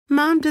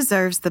Mom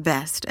deserves the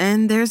best,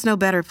 and there's no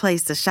better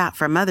place to shop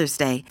for Mother's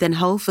Day than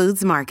Whole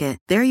Foods Market.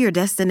 They're your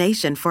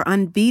destination for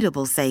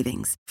unbeatable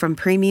savings, from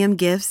premium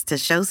gifts to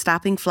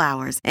show-stopping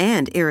flowers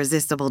and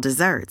irresistible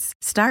desserts.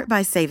 Start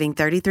by saving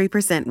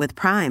 33% with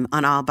Prime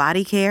on all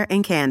body care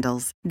and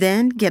candles.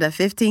 Then get a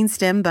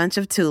 15-stem bunch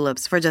of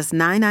tulips for just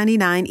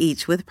 $9.99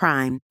 each with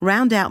Prime.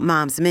 Round out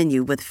Mom's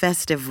menu with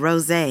festive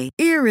rosé,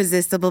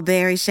 irresistible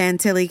berry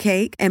chantilly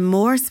cake, and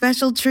more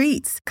special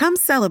treats. Come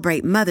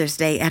celebrate Mother's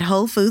Day at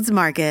Whole Foods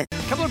Market.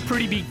 A couple of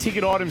pretty big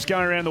ticket items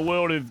going around the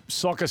world of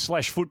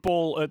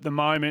soccer/football at the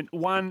moment.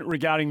 One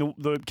regarding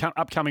the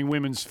upcoming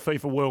Women's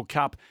FIFA World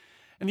Cup,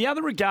 and the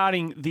other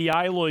regarding the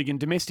A-League and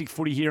domestic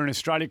footy here in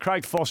Australia.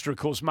 Craig Foster, of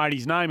course, made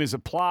his name as a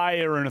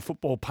player and a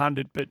football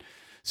pundit, but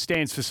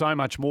stands for so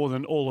much more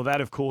than all of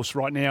that, of course,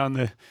 right now in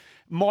the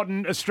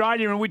modern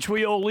Australia in which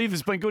we all live.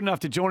 Has been good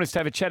enough to join us to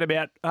have a chat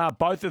about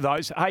both of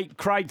those. Hey,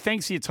 Craig,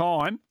 thanks for your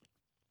time.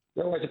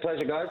 Always a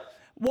pleasure, guys.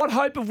 What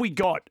hope have we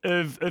got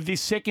of this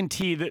second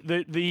tier?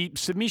 The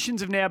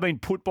submissions have now been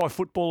put by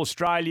Football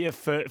Australia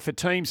for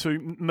teams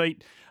who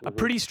meet a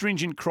pretty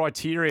stringent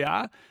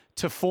criteria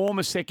to form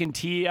a second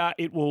tier.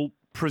 It will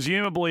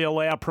presumably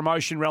allow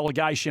promotion,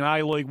 relegation,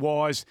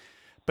 A-League-wise,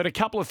 but a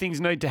couple of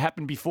things need to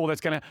happen before that's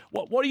going to...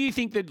 What do you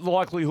think the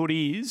likelihood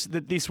is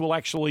that this will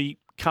actually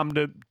come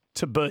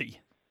to be?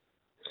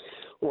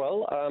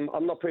 Well,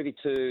 I'm not privy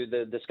to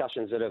the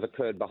discussions that have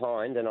occurred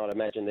behind, and I'd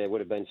imagine there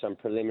would have been some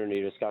preliminary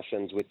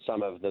discussions with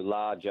some of the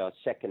larger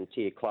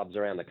second-tier clubs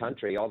around the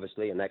country,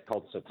 obviously, and that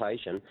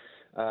consultation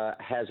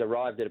has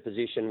arrived at a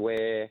position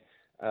where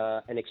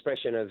an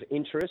expression of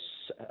interests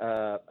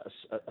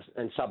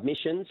and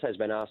submissions has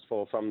been asked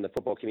for from the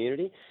football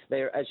community.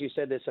 There, as you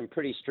said, there's some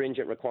pretty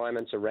stringent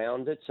requirements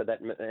around it, so that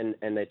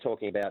and they're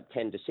talking about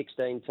 10 to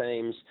 16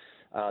 teams.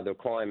 The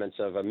requirements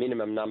of a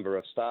minimum number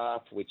of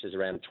staff, which is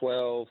around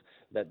 12,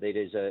 that it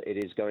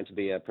is going to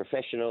be a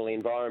professional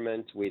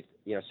environment with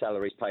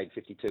salaries paid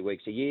 52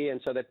 weeks a year, and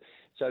so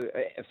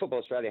Football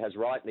Australia has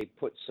rightly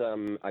put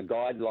some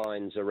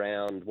guidelines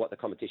around what the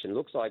competition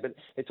looks like, but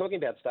they're talking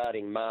about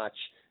starting March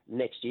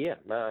next year,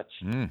 March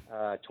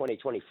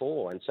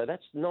 2024, and so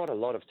that's not a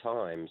lot of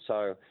time.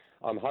 So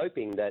I'm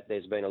hoping that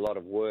there's been a lot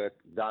of work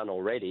done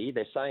already.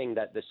 They're saying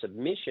that the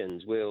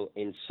submissions will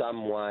in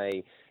some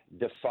way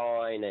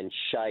define and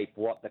shape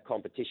what the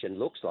competition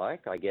looks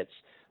like. I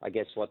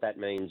guess what that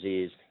means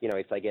is,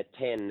 if they get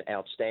 10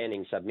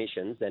 outstanding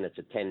submissions, then it's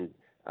a 10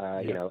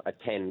 a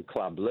 10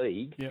 club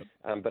league. Yep.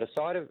 But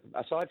aside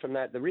from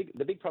that, the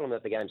big problem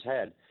that the game's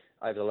had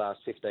over the last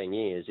 15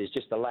 years is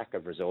just the lack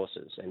of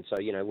resources. And so,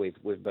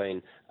 we've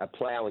been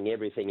ploughing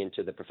everything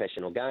into the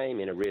professional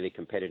game in a really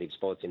competitive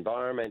sports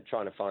environment,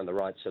 trying to find the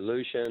right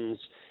solutions,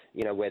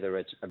 whether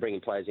it's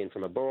bringing players in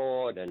from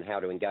abroad and how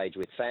to engage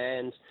with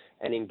fans.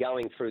 And in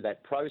going through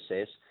that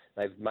process,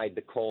 they've made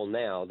the call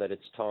now that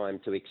it's time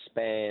to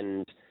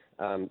expand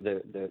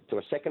to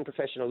a second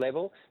professional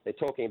level. They're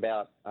talking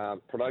about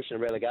promotion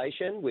and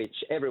relegation, which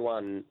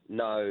everyone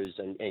knows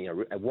and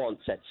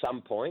wants at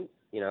some point,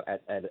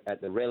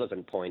 at the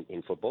relevant point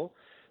in football.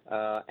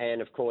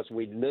 And, of course,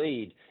 we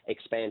need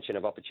expansion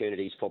of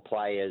opportunities for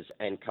players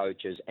and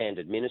coaches and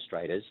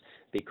administrators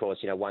because,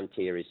 one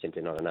tier is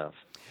simply not enough.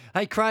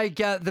 Hey, Craig,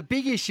 the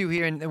big issue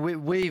here, and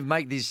we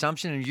make the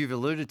assumption, and you've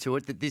alluded to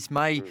it, that this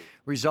may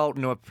result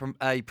in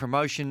a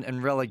promotion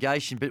and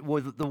relegation. But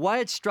with the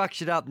way it's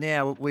structured up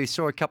now, we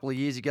saw a couple of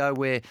years ago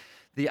where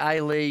the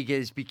A-League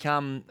has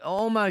become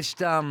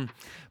almost... not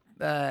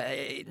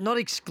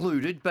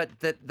excluded, but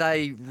that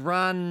they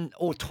run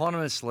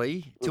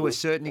autonomously to a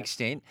certain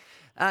extent.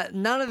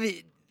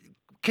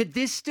 Could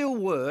this still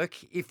work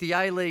if the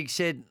A-League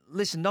said,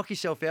 listen, knock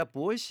yourself out,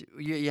 boys.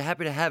 You're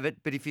happy to have it,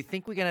 but if you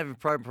think we're going to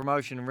have a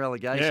promotion and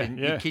relegation,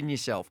 you're kidding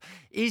yourself.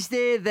 Is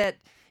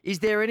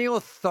there any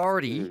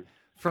authority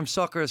from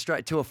Soccer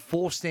Australia to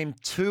force them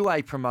to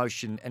a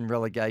promotion and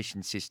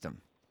relegation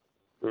system?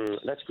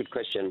 That's a good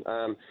question.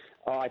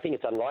 I think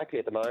it's unlikely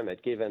at the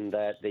moment, given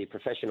that the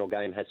professional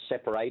game has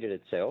separated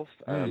itself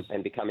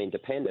and become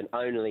independent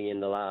only in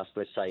the last,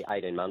 let's say,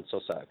 18 months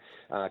or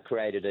so.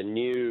 Created a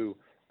new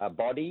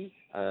body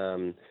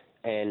and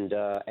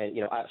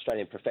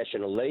Australian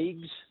professional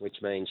leagues, which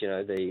means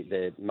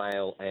the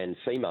male and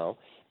female,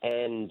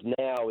 and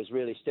now is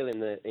really still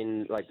in the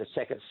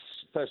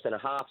first and a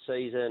half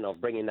season of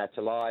bringing that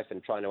to life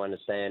and trying to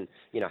understand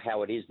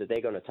how it is that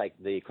they're going to take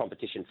the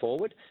competition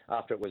forward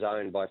after it was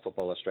owned by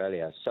Football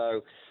Australia.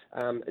 So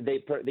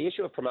the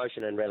issue of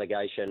promotion and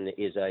relegation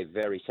is a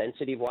very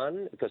sensitive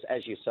one because,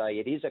 as you say,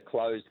 it is a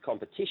closed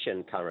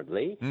competition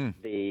currently,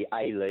 the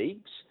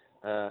A-Leagues,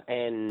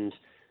 and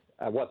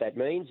what that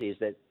means is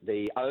that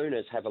the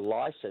owners have a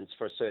license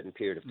for a certain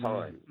period of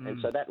time. And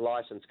so that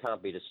license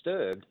can't be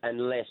disturbed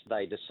unless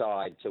they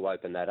decide to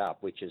open that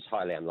up, which is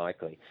highly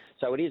unlikely.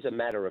 So it is a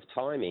matter of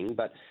timing,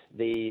 but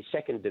the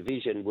second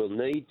division will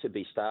need to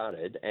be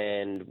started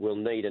and will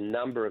need a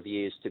number of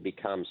years to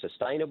become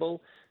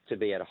sustainable, to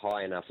be at a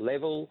high enough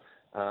level,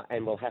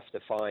 and will have to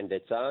find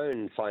its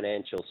own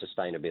financial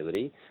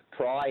sustainability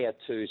prior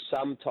to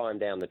some time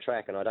down the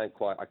track. And I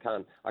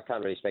can't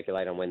really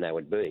speculate on when that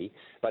would be,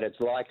 but it's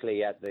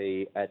likely at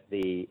the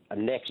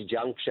next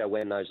juncture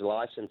when those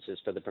licenses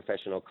for the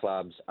professional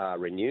clubs are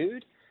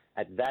renewed.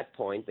 At that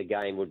point, the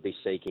game would be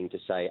seeking to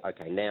say,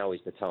 okay, now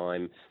is the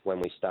time when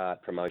we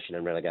start promotion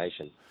and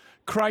relegation.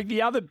 Craig,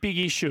 the other big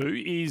issue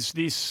is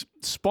this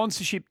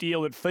sponsorship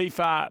deal that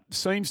FIFA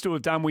seems to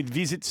have done with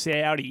Visit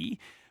Saudi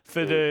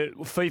for the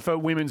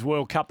FIFA Women's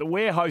World Cup that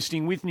we're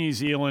hosting with New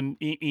Zealand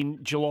in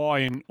July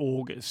and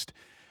August.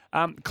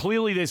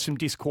 Clearly, there's some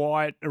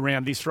disquiet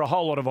around this for a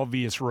whole lot of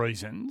obvious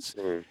reasons.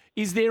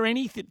 Is there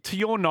anything, to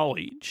your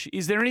knowledge,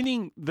 is there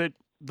anything that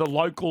the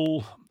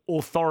local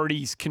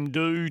authorities can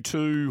do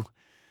to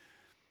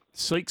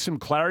seek some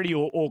clarity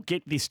or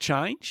get this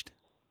changed?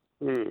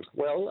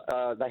 Well,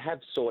 they have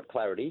sought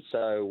clarity.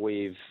 So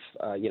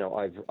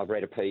I've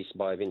read a piece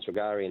by Vince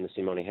Rugari in the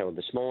Sydney Morning Herald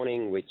this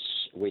morning,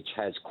 which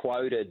has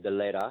quoted the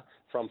letter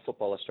from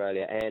Football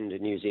Australia and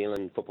New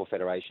Zealand Football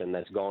Federation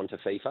that's gone to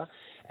FIFA.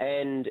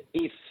 And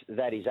if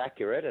that is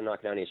accurate, and I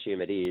can only assume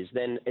it is,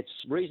 then it's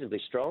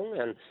reasonably strong.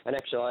 And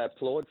actually, I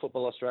applaud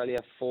Football Australia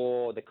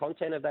for the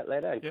content of that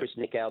letter and Chris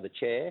Nickow, the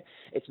chair.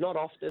 It's not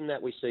often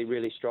that we see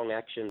really strong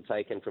action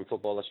taken from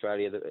Football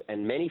Australia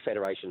and many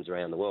federations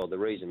around the world. The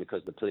reason,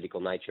 because of the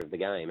political nature of the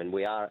game. And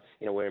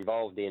we're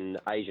involved in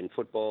Asian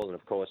football and,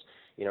 of course,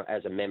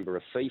 as a member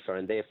of FIFA,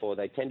 and therefore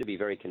they tend to be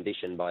very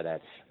conditioned by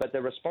that. But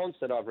the response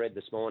that I've read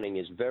this morning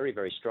is very,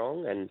 very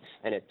strong, and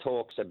it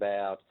talks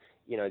about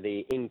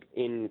the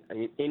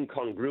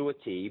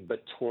incongruity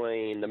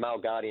between the male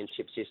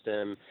guardianship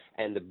system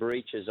and the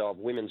breaches of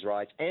women's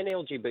rights and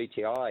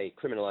LGBTI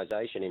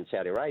criminalisation in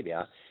Saudi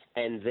Arabia,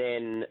 and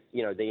then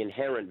the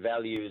inherent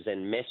values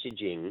and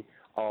messaging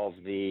of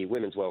the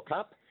Women's World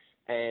Cup,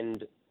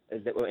 and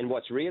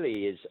what's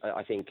really is,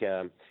 I think,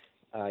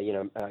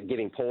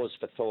 giving pause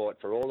for thought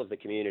for all of the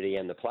community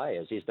and the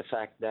players is the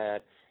fact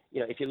that,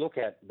 if you look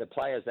at the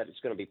players that it's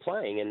going to be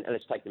playing, and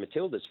let's take the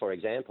Matildas, for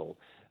example,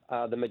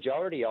 the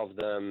majority of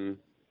them,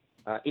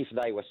 if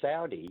they were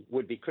Saudi,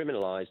 would be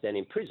criminalised and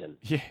imprisoned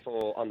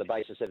on the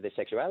basis of their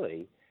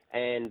sexuality,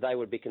 and they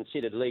would be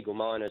considered legal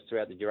minors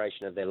throughout the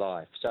duration of their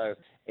life. So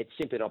it's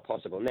simply not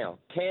possible. Now,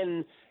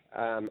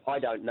 I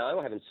don't know,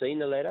 I haven't seen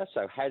the letter,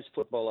 so has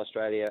Football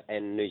Australia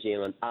and New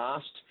Zealand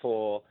asked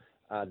for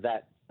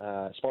that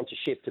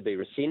sponsorship to be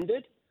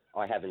rescinded?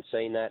 I haven't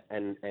seen that,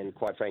 and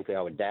quite frankly,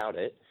 I would doubt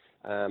it.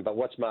 But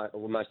what's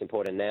most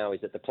important now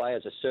is that the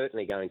players are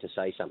certainly going to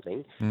say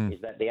something, is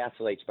that the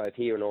athletes both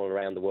here and all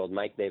around the world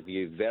make their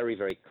view very,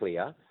 very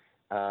clear,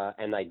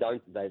 and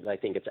they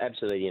think it's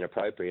absolutely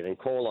inappropriate and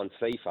call on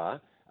FIFA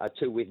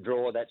to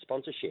withdraw that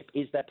sponsorship.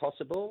 Is that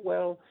possible?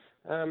 Well,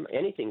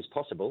 anything's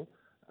possible.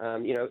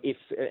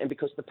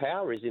 Because the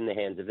power is in the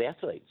hands of the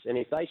athletes. And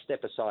if they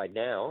step aside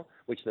now,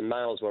 which the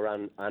males were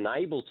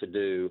unable to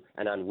do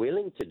and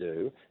unwilling to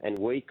do, and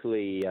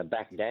weakly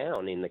back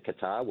down in the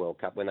Qatar World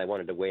Cup when they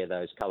wanted to wear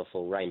those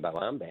colourful rainbow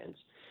armbands,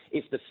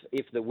 if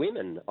the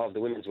women of the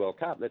Women's World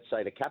Cup, let's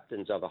say the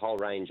captains of a whole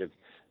range of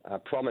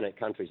prominent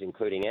countries,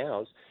 including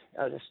ours,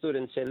 stood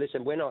and said,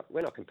 listen, we're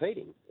not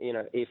competing.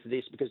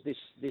 Because this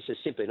is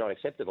simply not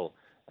acceptable,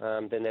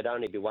 then there'd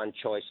only be one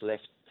choice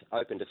left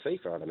open to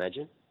FIFA, I'd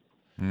imagine.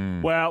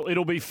 Well,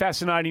 it'll be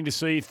fascinating to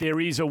see if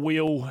there is a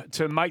will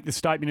to make the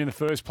statement in the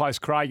first place,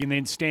 Craig, and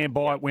then stand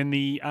by it when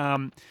the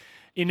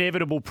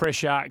inevitable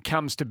pressure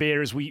comes to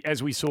bear, as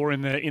we saw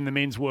in the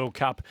Men's World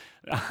Cup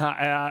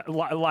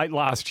late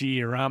last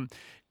year.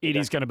 It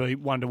is going to be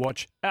one to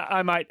watch.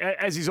 Mate,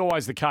 as is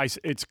always the case,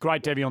 it's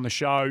great to have you on the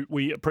show.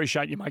 We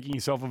appreciate you making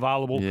yourself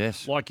available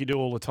like you do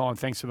all the time.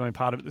 Thanks for being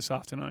part of it this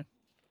afternoon.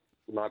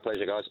 My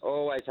pleasure, guys.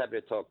 Always happy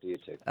to talk to you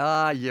too.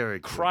 You're a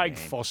good Craig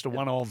man. Foster,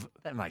 one of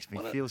That makes me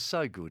feel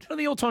so good.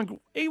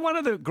 one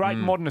of the great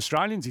modern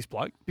Australians, this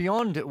bloke.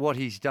 Beyond what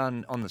he's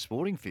done on the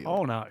sporting field.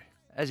 Oh, no.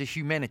 As a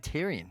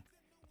humanitarian,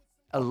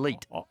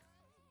 elite.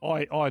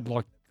 I'd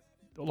like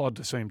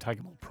to see him take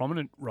a more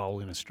prominent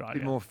role in A Australia.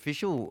 bit more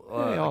official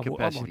I'd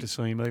capacity. like to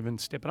see him even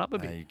stepping up a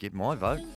bit. You get my vote.